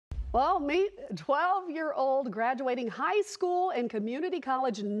Well, meet 12-year-old graduating high school and community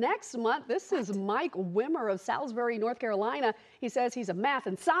college next month. This is Mike Wimmer of Salisbury, North Carolina. He says he's a math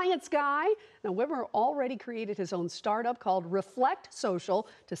and science guy. Now, Wimmer already created his own startup called Reflect Social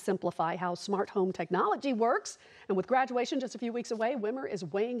to simplify how smart home technology works. And with graduation just a few weeks away, Wimmer is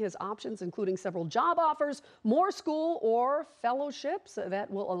weighing his options, including several job offers, more school, or fellowships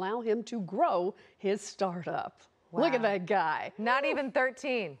that will allow him to grow his startup. Wow. Look at that guy. Not even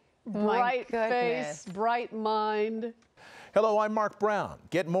 13. Bright face, bright mind. Hello, I'm Mark Brown.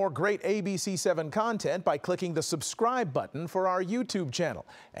 Get more great ABC7 content by clicking the subscribe button for our YouTube channel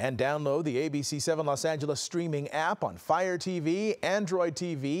and download the ABC7 Los Angeles streaming app on Fire TV, Android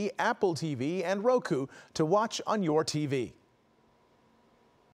TV, Apple TV, and Roku to watch on your TV.